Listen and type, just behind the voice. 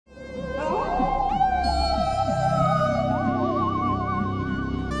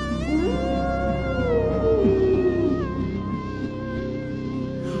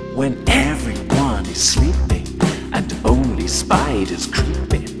spiders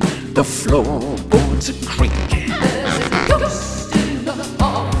creeping, the floorboards are creaking. There's a ghost in the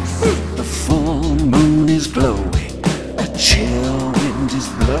house. The full moon is glowing, a chill wind is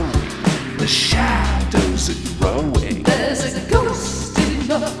blowing, the shadows are growing. There's a ghost in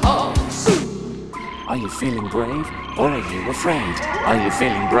the house. Are you feeling brave, or are you afraid? Are you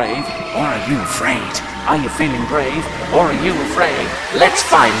feeling brave, or are you afraid? Are you feeling brave, or are you afraid? Let's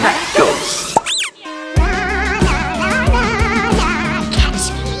find that ghost!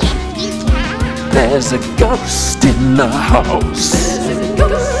 There's a ghost in the house. There's a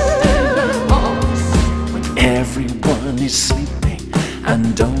ghost in the house. When everyone is sleeping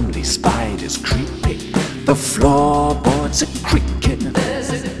and only spiders creeping, the floorboards are creaking. There's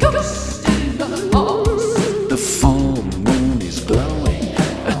a ghost in the house. The full moon is glowing,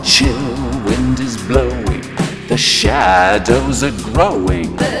 a chill wind is blowing, the shadows are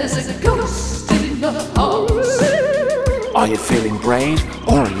growing. There's a ghost in the house. Are you feeling brave,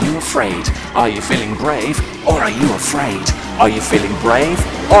 or are you afraid? Are you feeling brave, or are you afraid? Are you feeling brave,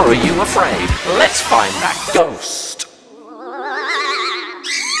 or are you afraid? Let's find that ghost!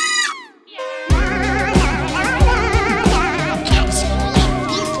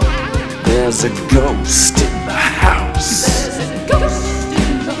 There's a ghost in the house. There's a ghost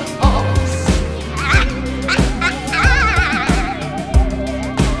in the house.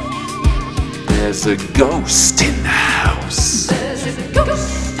 There's a ghost in the house. There's a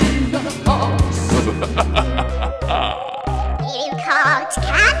ghost in the house. You can't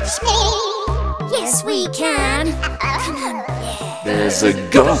catch me. Yes, we can. Come on. Yeah. There's a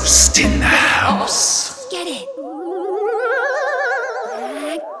ghost in the house. Get it.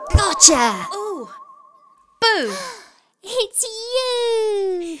 Gotcha. Ooh. Boo. It's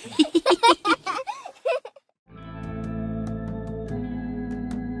you.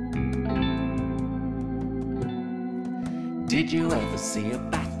 Did you ever see a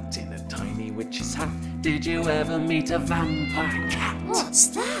bat in a tiny witch's hat? Did you ever meet a vampire cat? What's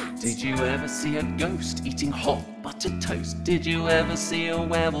that? Did you ever see a ghost eating hot buttered toast? Did you ever see a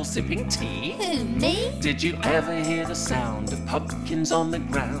werewolf sipping tea? Who, me? Did you ever hear the sound of pumpkins on the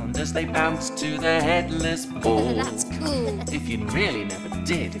ground as they bounced to the headless ball? That's cool. If you really never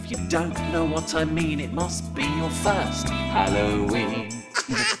did, if you don't know what I mean, it must be your first Halloween.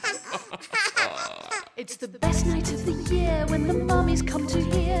 It's the best night of the year when the mummies come to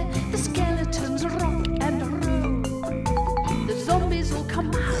hear the skeletons rock and roll. The zombies all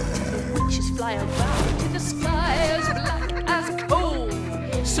come out, the witches fly about in the sky as black as coal.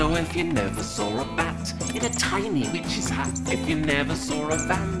 So if you never saw a bat in a tiny witch's hat, if you never saw a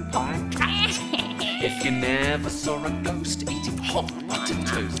vampire cat, if you never saw a ghost eating hot buttered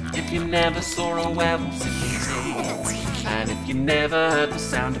toast, if you never saw a werewolf sipping tea, and if you never heard the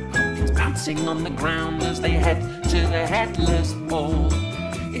sound of pumpkins bouncing on the ground as they head to the headless ball,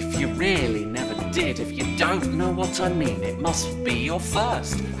 if you really never did, if you don't know what I mean, it must be your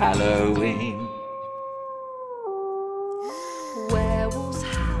first Halloween. Werewolves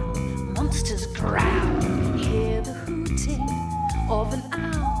howl, monsters growl, hear the hooting of an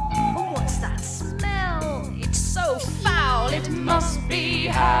owl. Oh, what's that smell? It's so foul, it must be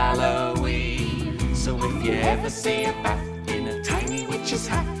Halloween. So if you ever see a bat in a tiny witch's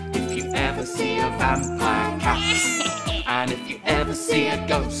hat, if you ever see a vampire cat, and if you ever see a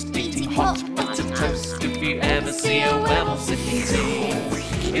ghost eating hot buttered toast, if you ever see a werewolf sipping tea,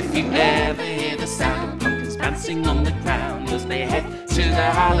 if you ever hear the sound of pumpkins bouncing on the ground as they head to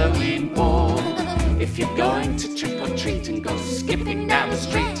the Halloween ball, if you're going to trick or treat and go skipping down the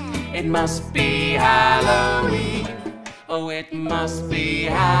street, it must be Halloween. Oh, it must be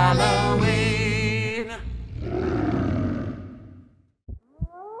Halloween.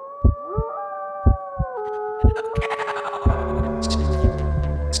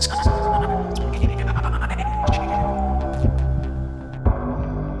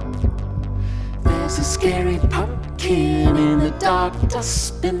 There's a scary pumpkin in the dark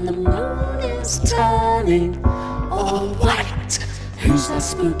dustbin. The moon is turning all white. Who's that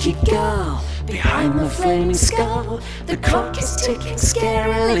spooky girl behind the flaming skull? The clock is ticking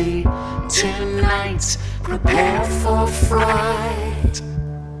scarily. Tonight, prepare for fright.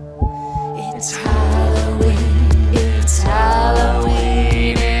 It's Halloween. It's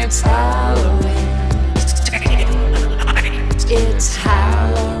Halloween. It's Halloween. It's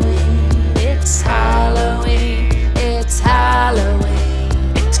Halloween. It's Halloween. It's Halloween.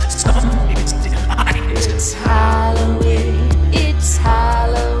 It's Halloween. It's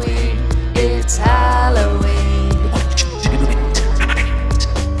Halloween. It's Halloween.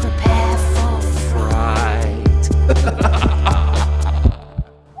 Prepare for fright.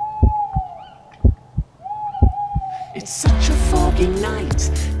 It's such a foggy night.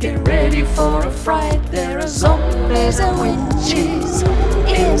 Get ready for a fright. There are zombies and witches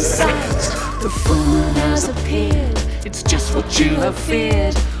in sight. The fool has appeared. It's just what you have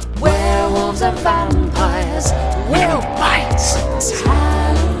feared. Werewolves and vampires will bite. It's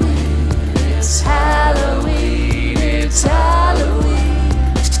Halloween. It's Halloween. It's Halloween.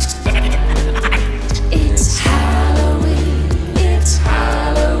 It's Halloween. It's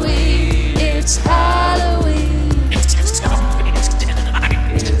Halloween. It's Halloween.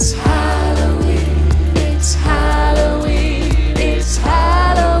 It's Halloween. It's Halloween. It's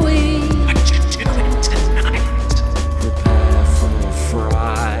Halloween. Prepare for a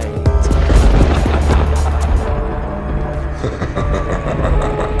fright.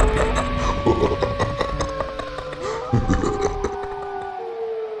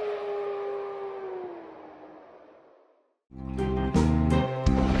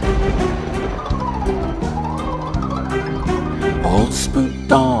 Old Spook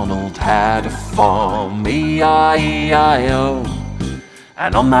Donald had a farm, E-I-E-I-O.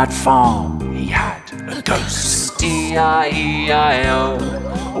 And on that farm he had a ghost, E-I-E-I-O.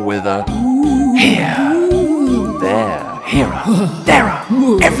 With a here, there, here, there,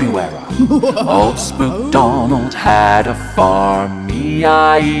 everywhere. Old Spook Donald had a farm,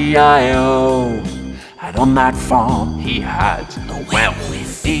 E-I-E-I-O. And on that farm he had a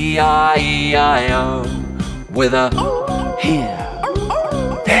werewolf, E-I-E-I-O. With a here,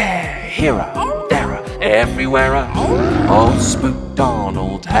 there, here, there, everywhere. Old Spook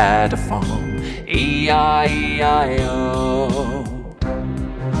Donald had a farm, E-I-E-I-O.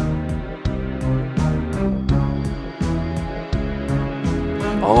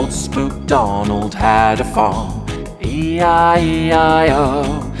 Old Spook Donald had a farm,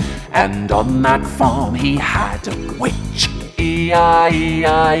 E-I-E-I-O. And on that farm he had a witch,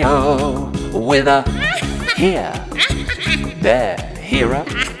 E-I-E-I-O. With a here, there, here,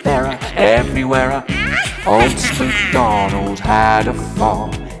 there, everywhere. Old Spook Donald had a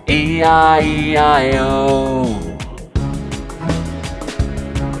farm, E-I-E-I-O.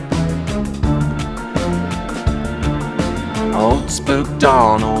 Old Spook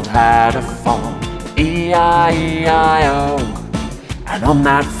Donald had a farm, E-I-E-I-O. And on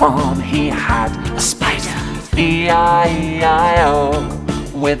that farm he had a spider, E-I-E-I-O.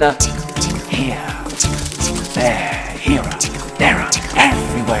 With a here, there, here, there,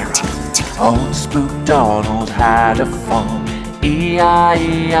 everywhere. Old Spook Donald had a farm,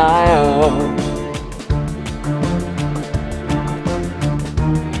 E-I-E-I-O.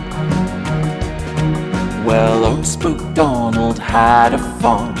 Well, Old Spook Donald had a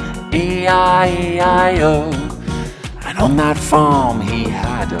farm, E-I-E-I-O. And on that farm he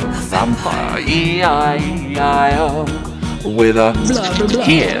had a vampire, E-I-E-I-O. With a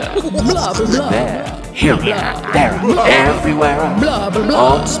here, there, here, there, everywhere.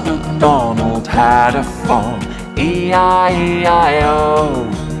 Old Spook Donald had a farm, E-I-E-I-O.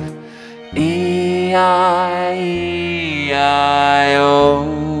 E-I-E-I-O.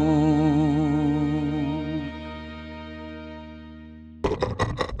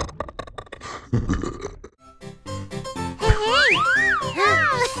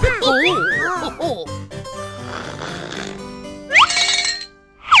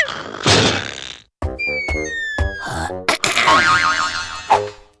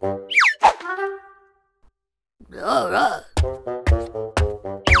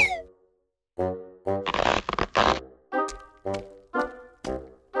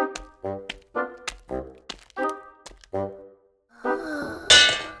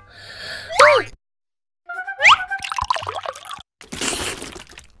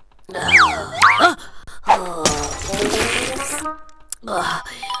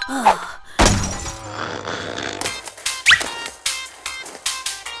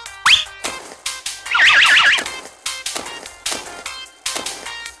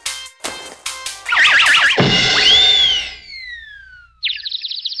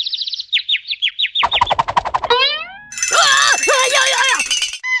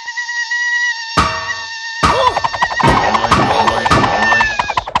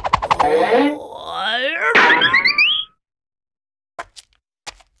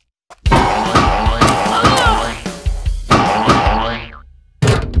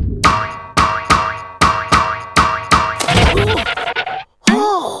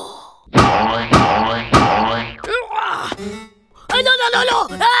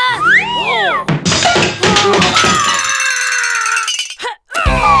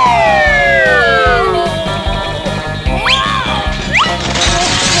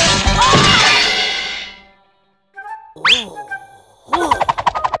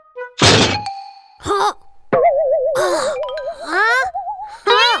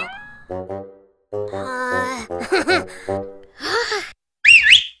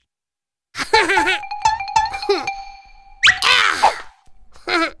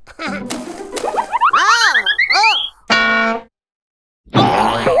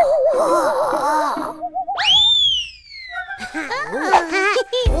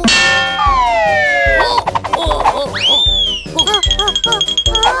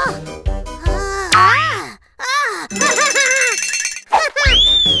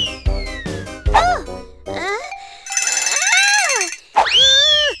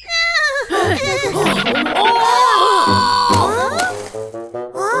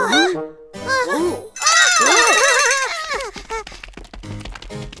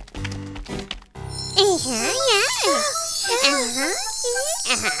 Yeah.